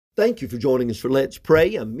Thank you for joining us for Let's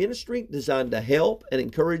Pray, a ministry designed to help and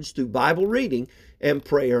encourage through Bible reading and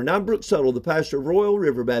prayer. And I'm Brooke Suttle, the pastor of Royal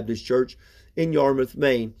River Baptist Church in Yarmouth,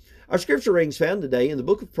 Maine. Our scripture reading is found today in the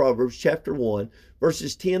book of Proverbs, chapter 1,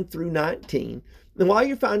 verses 10 through 19. And while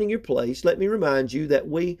you're finding your place, let me remind you that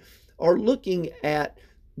we are looking at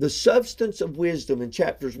the substance of wisdom in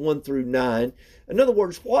chapters 1 through 9. In other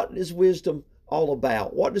words, what is wisdom all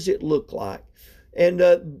about? What does it look like? And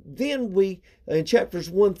then we, in chapters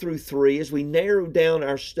 1 through 3, as we narrow down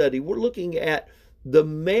our study, we're looking at the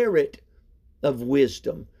merit of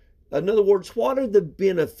wisdom. In other words, what are the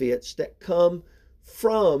benefits that come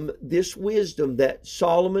from this wisdom that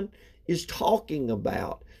Solomon is talking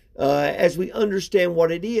about? As we understand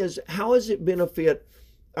what it is, how does it benefit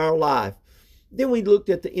our life? Then we looked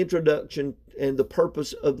at the introduction and the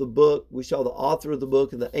purpose of the book. We saw the author of the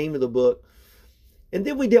book and the aim of the book. And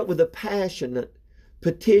then we dealt with the passionate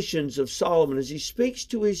petitions of Solomon as he speaks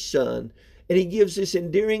to his son, and he gives this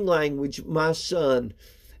endearing language, my son.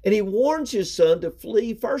 And he warns his son to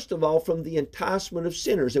flee, first of all, from the enticement of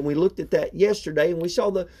sinners. And we looked at that yesterday, and we saw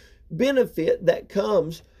the benefit that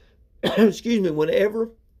comes, whenever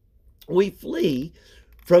we flee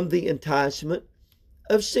from the enticement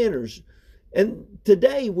of sinners. And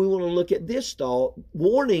today we want to look at this thought,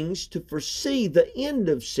 warnings to foresee the end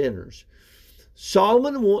of sinners.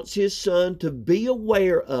 Solomon wants his son to be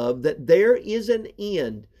aware of that there is an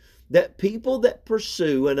end, that people that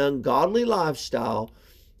pursue an ungodly lifestyle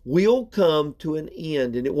will come to an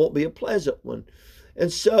end, and it won't be a pleasant one.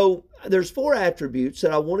 And so there's 4 attributes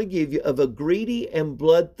that I want to give you of a greedy and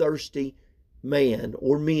bloodthirsty man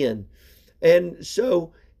or men. And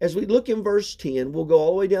so as we look in verse 10, we'll go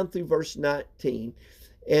all the way down through verse 19,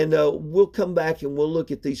 and we'll come back and we'll look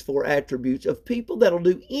at these 4 attributes of people that'll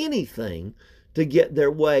do anything to get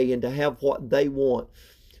their way and to have what they want.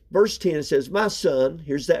 Verse 10 says, my son,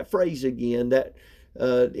 here's that phrase again, that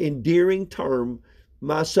endearing term,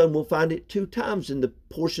 my son. We'll find it 2 times in the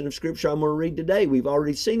portion of scripture I'm going to read today. We've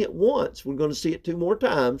already seen it once. We're going to see it 2 more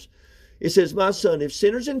times. It says, my son, if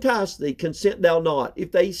sinners entice thee, consent thou not.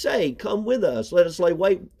 If they say, come with us, let us lay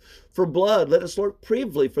wait for blood, let us lurk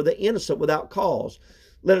privily for the innocent without cause.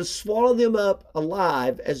 Let us swallow them up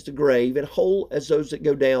alive as the grave, and whole as those that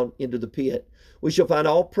go down into the pit. We shall find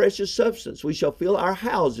all precious substance. We shall fill our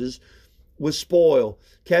houses with spoil.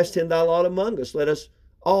 Cast in thy lot among us. Let us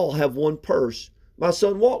all have one purse. My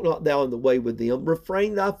son, walk not thou in the way with them.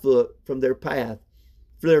 Refrain thy foot from their path.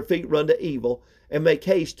 For their feet run to evil, and make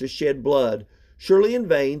haste to shed blood. Surely in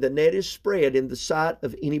vain the net is spread in the sight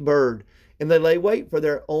of any bird, and they lay wait for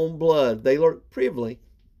their own blood. They lurk privily,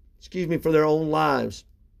 for their own lives.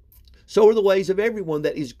 So are the ways of everyone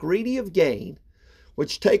that is greedy of gain,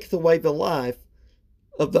 which taketh away the life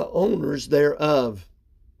of the owners thereof.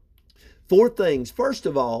 4 things. First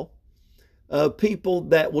of all, people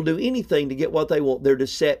that will do anything to get what they want, they're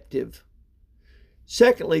deceptive.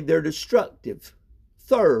 Secondly, they're destructive.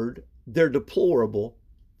 Third, they're deplorable.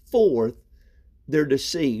 Fourth, they're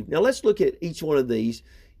deceived. Now let's look at each one of these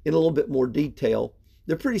in a little bit more detail.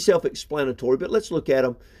 They're pretty self-explanatory, but let's look at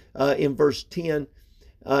them in verse 10.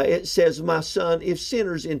 It says, my son, if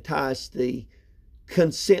sinners entice thee,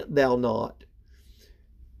 consent thou not.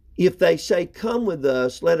 If they say, come with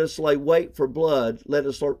us, let us lay wait for blood, let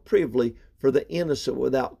us lurk privily for the innocent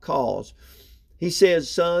without cause. He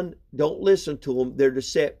says, son, don't listen to them. They're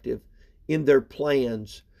deceptive in their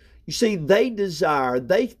plans. You see, they desire,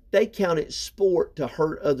 they count it sport to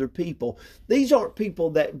hurt other people. These aren't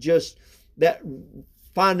people that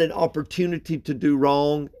find an opportunity to do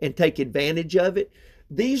wrong and take advantage of it.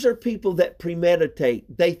 These are people that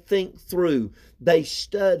premeditate, they think through, they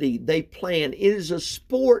study, they plan. It is a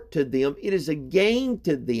sport to them. It is a game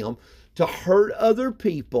to them to hurt other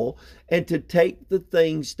people and to take the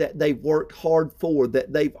things that they've worked hard for,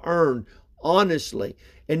 that they've earned honestly.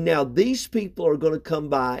 And now these people are going to come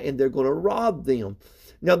by and they're going to rob them.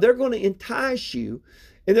 Now they're going to entice you,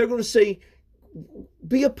 and they're going to say,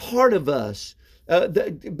 be a part of us.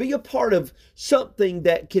 Be a part of something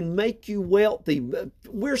that can make you wealthy.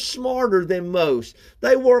 We're smarter than most.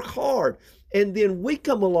 They work hard. And then we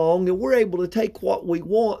come along and we're able to take what we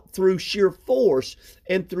want through sheer force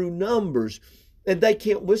and through numbers. And they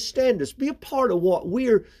can't withstand us. Be a part of what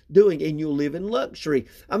we're doing, and you'll live in luxury.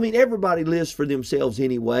 I mean, everybody lives for themselves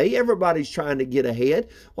anyway. Everybody's trying to get ahead.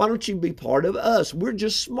 Why don't you be part of us? We're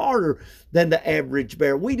just smarter than the average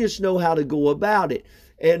bear. We just know how to go about it.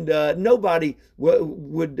 And nobody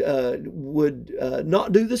would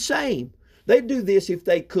not do the same. They'd do this if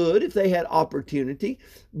they could, if they had opportunity.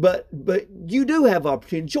 But you do have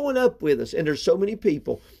opportunity. Join up with us. And there's so many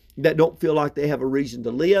people that don't feel like they have a reason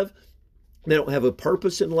to live. They don't have a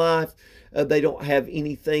purpose in life. They don't have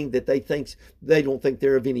anything that they don't think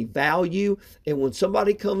they're of any value. And when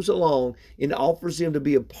somebody comes along and offers them to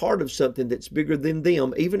be a part of something that's bigger than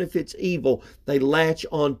them, even if it's evil, they latch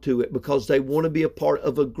onto it because they want to be a part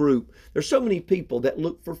of a group. There's so many people that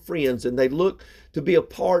look for friends and they look to be a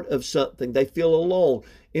part of something. They feel alone.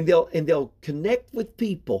 And they'll connect with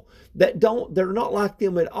people they're not like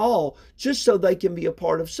them at all, just so they can be a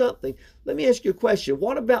part of something. Let me ask you a question.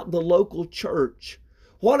 What about the local church?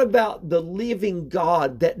 What about the living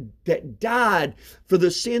God that died for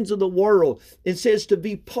the sins of the world and says to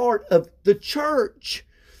be part of the church?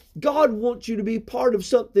 God wants you to be part of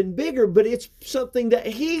something bigger, but it's something that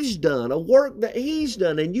He's done, a work that He's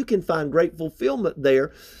done, and you can find great fulfillment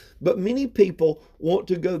there. But many people want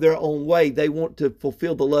to go their own way. They want to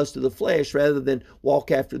fulfill the lust of the flesh rather than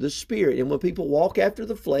walk after the Spirit. And when people walk after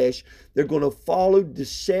the flesh, they're going to follow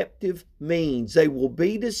deceptive means. They will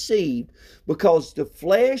be deceived because the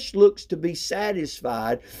flesh looks to be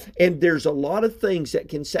satisfied, and there's a lot of things that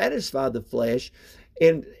can satisfy the flesh.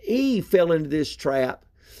 And Eve fell into this trap.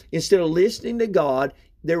 Instead of listening to God,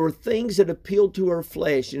 there were things that appealed to her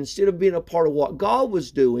flesh. Instead of being a part of what God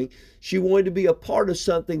was doing, she wanted to be a part of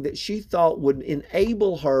something that she thought would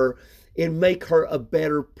enable her and make her a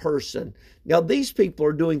better person. Now, these people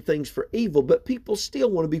are doing things for evil, but people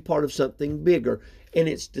still want to be part of something bigger, and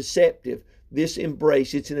it's deceptive. This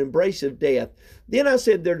embrace, it's an embrace of death. Then I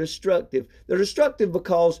said they're destructive. They're destructive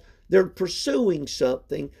because they're pursuing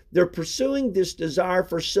something. They're pursuing this desire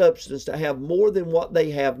for substance to have more than what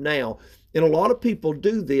they have now. And a lot of people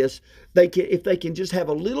do this. If they can just have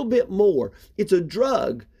a little bit more. It's a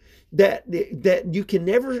drug that you can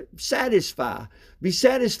never be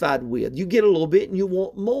satisfied with. You get a little bit and you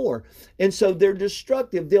want more. And so they're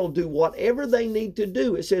destructive. They'll do whatever they need to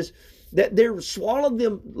do. It says that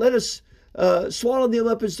let us swallow them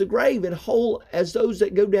up as the grave and whole as those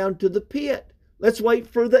that go down to the pit. Let's wait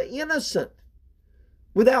for the innocent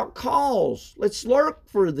without cause. Let's lurk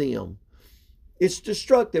for them. It's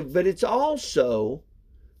destructive, but it's also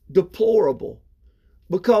deplorable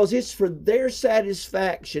because it's for their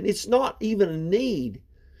satisfaction. It's not even a need.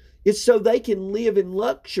 It's so they can live in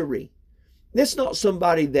luxury. It's not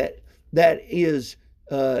somebody that doesn't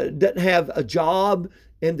have a job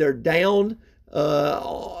and they're down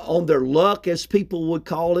on their luck, as people would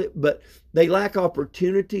call it, but they lack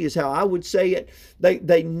opportunity is how I would say it.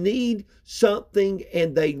 They need something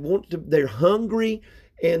and they're hungry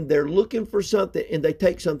and they're looking for something and they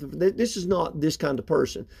take something. This is not this kind of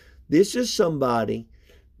person. This is somebody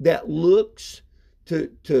that looks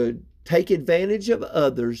to take advantage of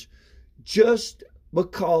others just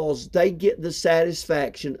because they get the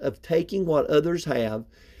satisfaction of taking what others have.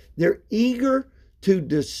 They're eager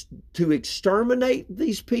to exterminate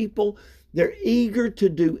these people. They're eager to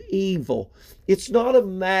do evil. It's not a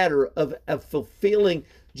matter of fulfilling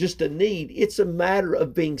just a need. It's a matter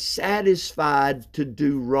of being satisfied to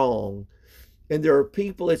do wrong. And there are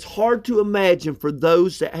people, it's hard to imagine for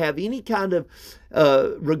those that have any kind of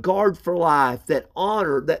regard for life, that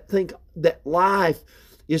honor, that think that life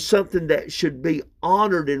is something that should be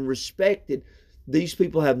honored and respected. These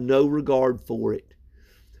people have no regard for it.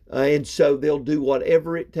 And so they'll do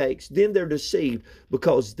whatever it takes. Then they're deceived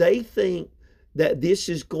because they think that this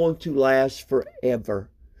is going to last forever.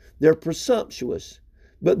 They're presumptuous,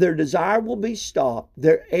 but their desire will be stopped.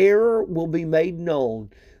 Their error will be made known.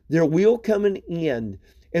 There will come an end.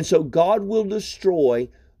 And so God will destroy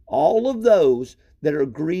all of those that are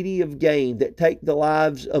greedy of gain, that take the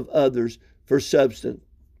lives of others for substance.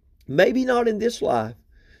 Maybe not in this life.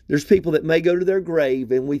 There's people that may go to their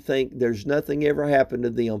grave and we think there's nothing ever happened to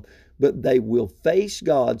them, but they will face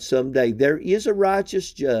God someday. There is a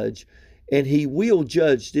righteous judge, and He will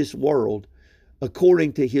judge this world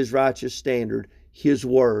according to His righteous standard, His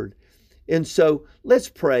word. And so let's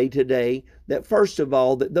pray today that first of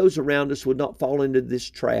all, that those around us would not fall into this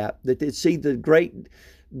trap, that they'd see the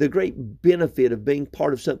great benefit of being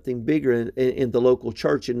part of something bigger in the local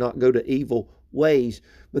church and not go to evil ways,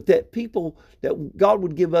 but that God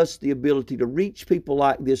would give us the ability to reach people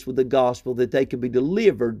like this with the gospel, that they can be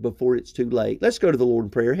delivered before it's too late. Let's go to the Lord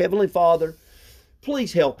in prayer. Heavenly Father,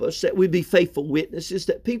 please help us that we be faithful witnesses,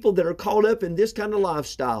 that people that are caught up in this kind of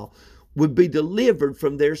lifestyle would be delivered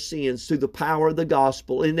from their sins through the power of the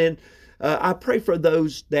gospel. And then I pray for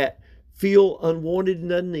those that feel unwanted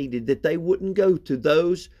and unneeded, that they wouldn't go to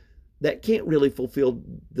those that can't really fulfill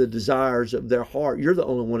the desires of their heart. You're the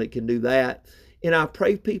only one that can do that. And I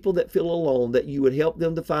pray people that feel alone, that you would help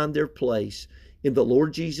them to find their place in the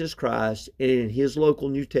Lord Jesus Christ and in His local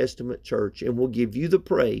New Testament church. And we'll give you the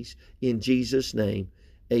praise in Jesus' name.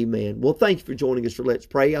 Amen. Well, thank you for joining us for Let's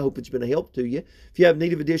Pray. I hope it's been a help to you. If you have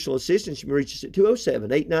need of additional assistance, you can reach us at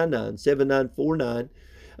 207-899-7949.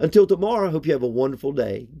 Until tomorrow, I hope you have a wonderful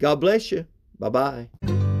day. God bless you.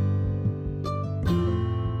 Bye-bye.